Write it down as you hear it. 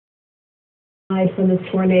from this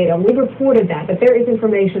tornado. We reported that, but there is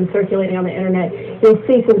information circulating on the internet. You'll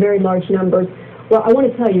see some very large numbers. Well, I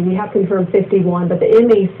want to tell you, we have confirmed 51, but the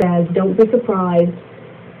ME says, don't be surprised.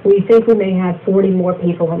 We think we may have 40 more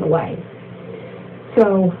people on the way.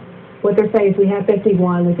 So what they're saying is we have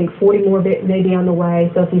 51. We think 40 more may be on the way.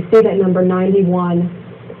 So if you see that number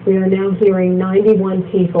 91, we are now hearing 91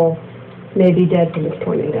 people may be dead from this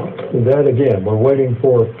tornado. That again, we're waiting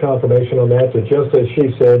for confirmation on that. But just as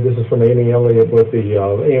she said, this is from Amy Elliott with the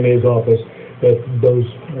AMA's office, that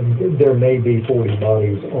there may be 40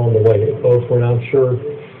 bodies on the way. Folks, we're not sure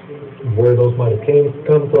where those might have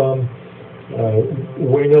come from.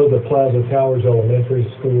 We know the Plaza Towers Elementary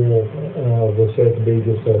School was said to be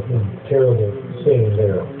just a terrible scene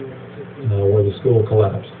there, where the school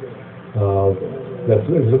collapsed.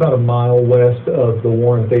 It's about a mile west of the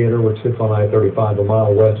Warren Theater, which sits on I-35. A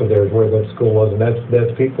mile west of there is where that school was, and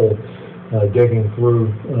that's people digging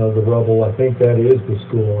through the rubble. I think that is the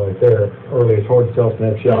school right there. Early, it's hard to tell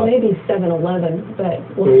from that shot. Maybe 7-Eleven, but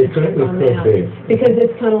we'll have to check on that. Because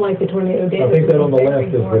it's kind of like the tornado damage. I think that on the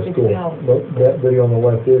left is the school. That video on the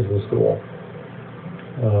left is the school.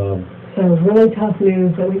 So really tough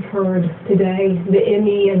news that we've heard today. The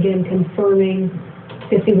ME again confirming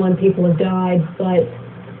 51 people have died, but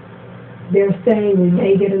they're saying we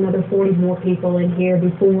may get another 40 more people in here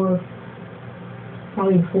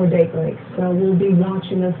probably before daybreak. So we'll be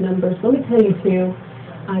watching those numbers. Let me tell you too,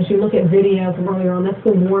 as you look at video from earlier on, that's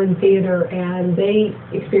the Warren Theater, and they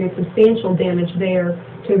experienced substantial damage there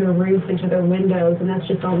to their roof and to their windows, and that's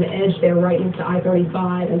just on the edge there, right into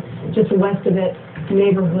I-35, and just west of it,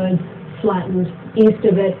 neighborhoods flattened. East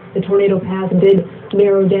of it, the tornado path did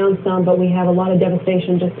narrow down some, but we have a lot of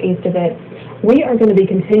devastation just east of it. We are going to be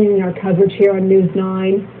continuing our coverage here on News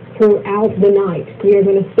 9 throughout the night. We are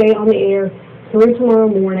going to stay on the air through tomorrow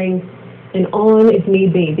morning and on if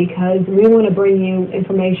need be, because we want to bring you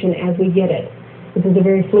information as we get it. This is a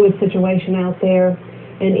very fluid situation out there,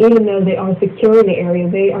 and even though they are securing the area,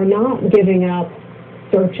 they are not giving up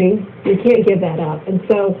searching. You can't give that up, and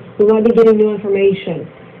so we want to be getting new information.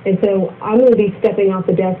 And so I'm going to be stepping off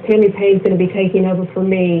the desk. Tammy Payne's going to be taking over for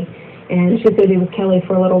me, and she's going to be with Kelly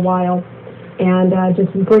for a little while, and just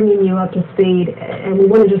bringing you up to speed. And we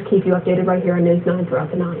want to just keep you updated right here on News 9 throughout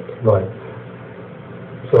the night. Right.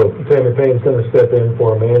 So Tammy Payne's going to step in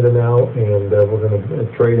for Amanda now, and we're going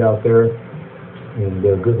to trade out there. And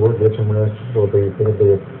good work, get some rest.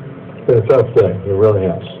 It's been a tough day. It really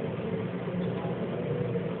has.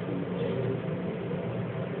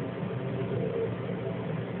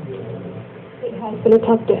 It's been a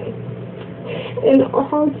tough day. And our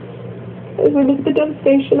hearts, as we look at the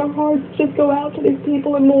devastation, our hearts just go out to these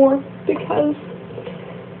people and more because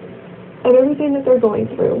of everything that they're going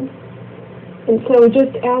through. And so we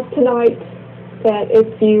just ask tonight that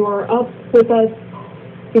if you are up with us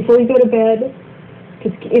before you go to bed,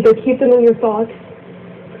 just either keep them in your thoughts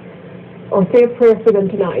or say a prayer for them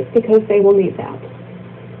tonight, because they will need that.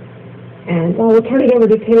 And we'll turn it over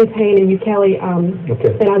to Tammy Payne and you, Kelly,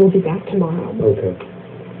 okay. And I will be back tomorrow. Okay.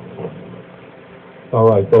 All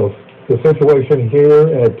right, folks. The situation here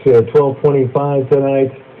at 12:25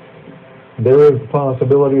 tonight, there is a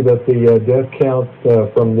possibility that the death count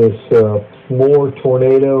from this Moore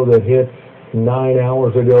tornado that hit 9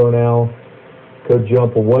 hours ago now could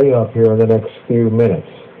jump way up here in the next few minutes.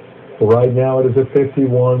 Right now it is at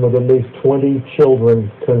 51, with at least 20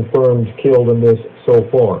 children confirmed killed in this so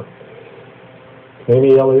far.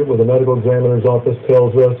 Amy Elliott with the medical examiner's office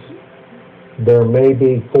tells us there may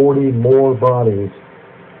be 40 more bodies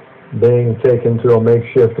being taken to a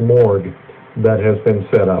makeshift morgue that has been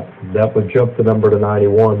set up. That would jump the number to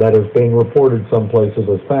 91. That is being reported some places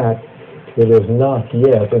as fact. It is not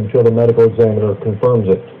yet until the medical examiner confirms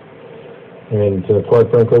it. And quite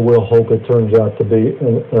frankly, we'll hope it turns out to be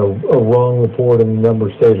a wrong report and the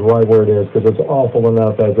number stays right where it is, because it's awful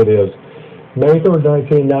enough as it is. May 3rd,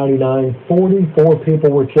 1999, 44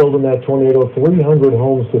 people were killed in that tornado, 300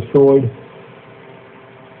 homes destroyed.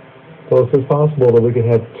 So it's possible that we could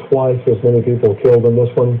have twice as many people killed in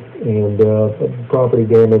this one, and property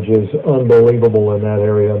damage is unbelievable in that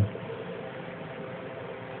area.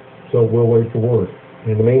 So we'll wait for word.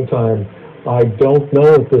 In the meantime, I don't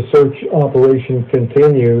know if the search operation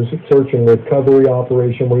continues, search and recovery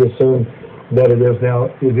operation. We assume that it is now,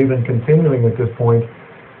 is even continuing at this point.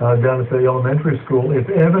 Down at the elementary school. If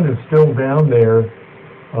Evan is still down there,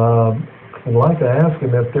 I'd like to ask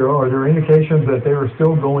him if are there indications that they are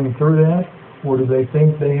still going through that, or do they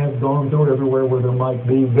think they have gone through it everywhere where there might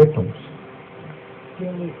be victims?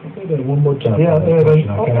 Say that one more time. Yeah, Evan,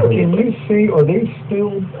 can you see, are they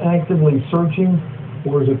still actively searching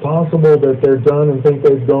Or is it possible that they're done and think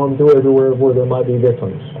they've gone through everywhere where there might be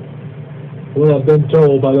victims? Well, I've been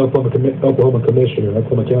told by the Oklahoma County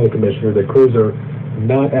Commissioner, that crews are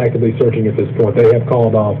not actively searching at this point. They have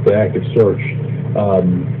called off the active search.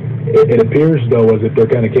 It appears, though, as if they're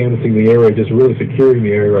kind of canvassing the area, just really securing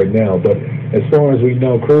the area right now. But as far as we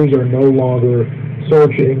know, crews are no longer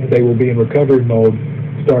searching. They will be in recovery mode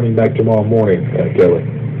starting back tomorrow morning, Kelly.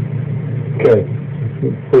 Okay,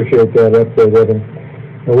 appreciate that update, Evan.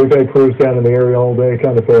 And we've had crews down in the area all day,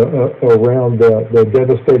 kind of around the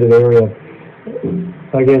devastated area.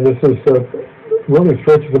 Again, this is really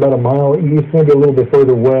stretches about a mile east, maybe a little bit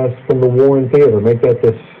further west from the Warren Theater. Make that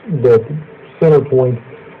the center point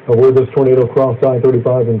of where this tornado crossed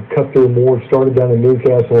I-35 and cut through Moore. Started down in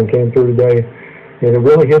Newcastle and came through today. And it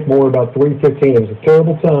really hit Moore about 3:15. It was a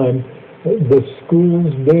terrible time. The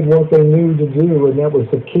schools did what they knew to do, and that was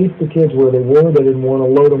to keep the kids where they were. They didn't want to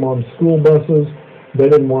load them on school buses. They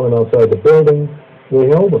didn't want them outside the building. They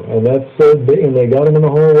held them, and and they got them in the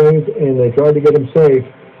hallways, and they tried to get them safe.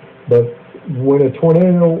 But when a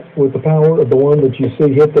tornado with the power of the one that you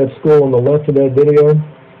see hit that school on the left of that video,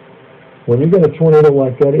 when you get a tornado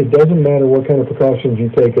like that, it doesn't matter what kind of precautions you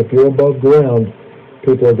take. If you're above ground,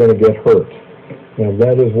 people are going to get hurt. And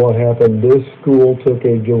that is what happened. This school took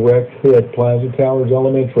a direct hit, Plaza Towers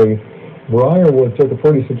Elementary. Briarwood took a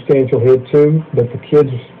pretty substantial hit too, but the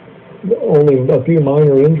kids, only a few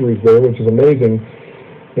minor injuries there, which is amazing.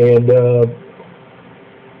 And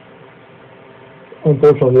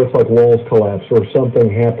unfortunately, it looks like walls collapsed or something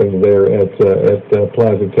happened there at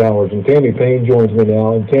Plaza Towers. And Tammy Payne joins me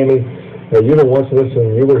now. And Tammy, you've been watching this,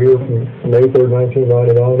 and you were here from May 3rd,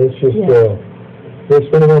 1999. It's just, it's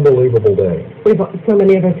been an unbelievable day. So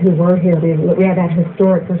many of us who were here, we have that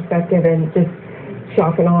historic perspective and just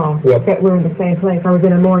shock and awe that we're in the same place. I was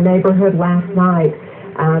in a Moore neighborhood last night,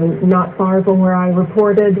 not far from where I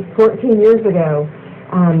reported 14 years ago.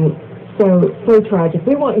 So tragic.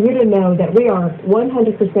 We want you to know that we are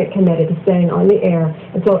 100% committed to staying on the air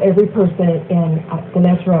until every person in the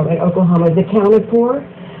metro in Oklahoma is accounted for.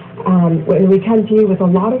 When we come to you with a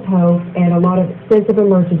lot of hope and a lot of sense of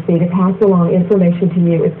emergency to pass along information to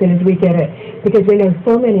you as soon as we get it, because we know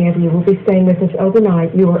so many of you will be staying with us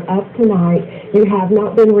overnight. You are up tonight. You have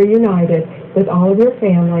not been reunited with all of your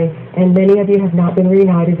family, and many of you have not been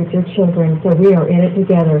reunited with your children, so we are in it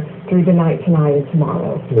together through the night tonight and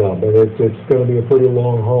tomorrow. Yeah, but it's going to be a pretty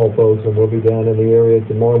long haul, folks, and we'll be down in the area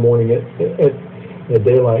tomorrow morning at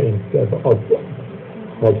daylight.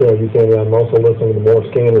 I'll tell you, Sandy, I'm also listening to more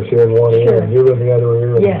scanners here in one ear, and you in the other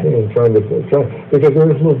ear, and trying because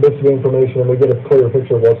there is little bits of information, and we get a clear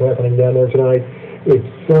picture of what's happening down there tonight. It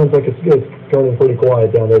sounds like it's turning pretty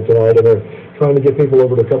quiet down there tonight, and they're trying to get people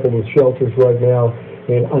over to a couple of the shelters right now.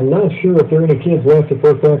 And I'm not sure if there are any kids left at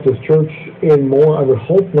First Baptist Church anymore. I would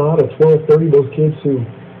hope not. At 12:30, those kids who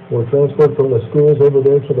were transferred from the schools over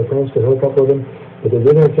there, so the parents could hook up with them. But they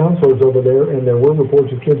did have counselors over there, and there were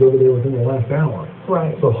reports of kids over there within the last hour.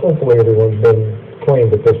 Right. So hopefully everyone's been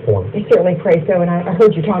claimed at this point. I certainly pray so, and I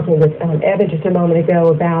heard you talking with Evan just a moment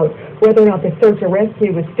ago about whether or not the search and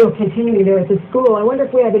rescue was still continuing there at the school. I wonder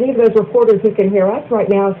if we have any of those reporters who can hear us right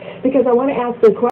now, because I want to ask the question.